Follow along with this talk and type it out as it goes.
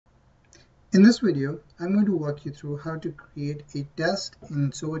In this video, I'm going to walk you through how to create a test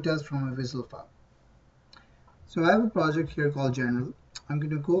in SOATest from a visual file. So I have a project here called General. I'm going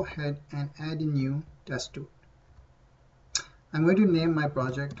to go ahead and add a new test to it. I'm going to name my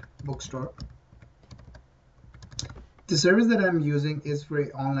project Bookstore. The service that I'm using is for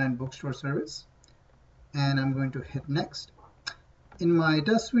an online bookstore service, and I'm going to hit Next. In my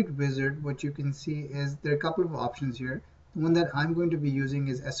test suite wizard, what you can see is there are a couple of options here. The one that I'm going to be using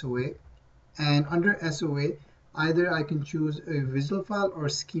is SOA. And under SOA, either I can choose a visual file or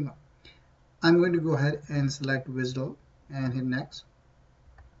schema. I'm going to go ahead and select visual and hit next.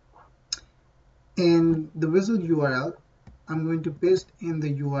 In the visual URL, I'm going to paste in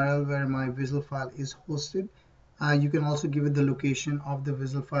the URL where my visual file is hosted. You can also give it the location of the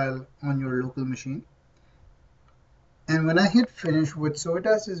visual file on your local machine. And when I hit finish, what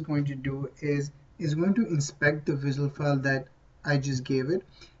SOATest is going to do is going to inspect the visual file that I just gave it.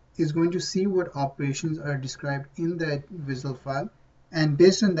 Is going to see what operations are described in that visual file, and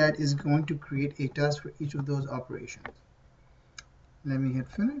based on that is going to create a test for each of those operations. Let me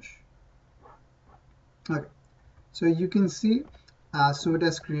hit finish. Okay, so you can see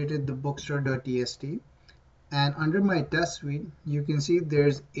SOATest created the bookstore.txt, and under my test suite you can see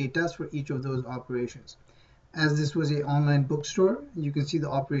there's a test for each of those operations. As this was an online bookstore, you can see the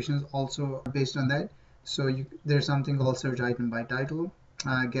operations also based on that. So there's something called search item by title,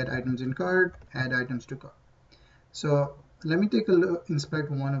 get items in cart, add items to cart. So let me take a look,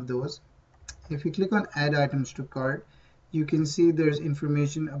 inspect one of those. If you click on add items to cart, you can see there's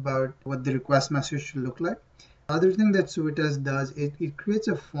information about what the request message should look like. The other thing that SOATest does is it creates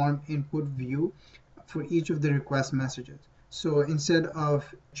a form input view for each of the request messages. So instead of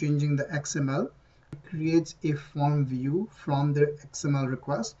changing the XML, it creates a form view from the XML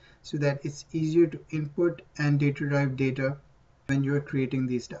request so that it's easier to input and data drive data when you're creating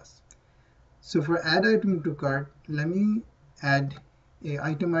these tests. So for add item to cart, let me add a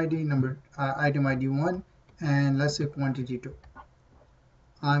item ID number, item ID 1, and let's say quantity 2.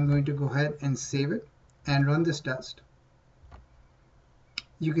 I'm going to go ahead and save it and run this test.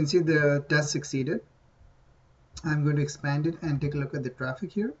 You can see the test succeeded. I'm going to expand it and take a look at the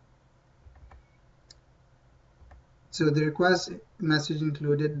traffic here. So the request message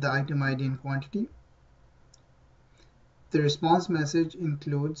included the item ID and quantity. The response message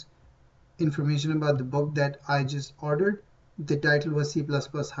includes information about the book that I just ordered. The title was C++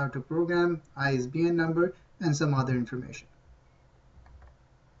 How to Program, ISBN number, and some other information.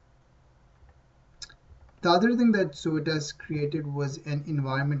 The other thing that SOATest created was an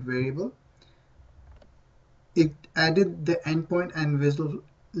environment variable. It added the endpoint and visual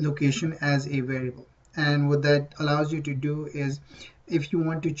location as a variable. And what that allows you to do is if you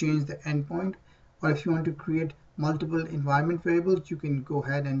want to change the endpoint or if you want to create multiple environment variables, you can go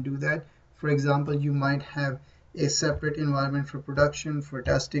ahead and do that. For example, you might have a separate environment for production, for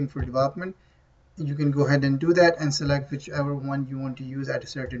testing, for development. You can go ahead and do that and select whichever one you want to use at a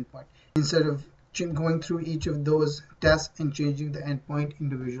certain point, instead of going through each of those tests and changing the endpoint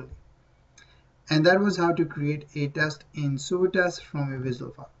individually. And that was how to create a test in SOATest from a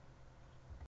visual file.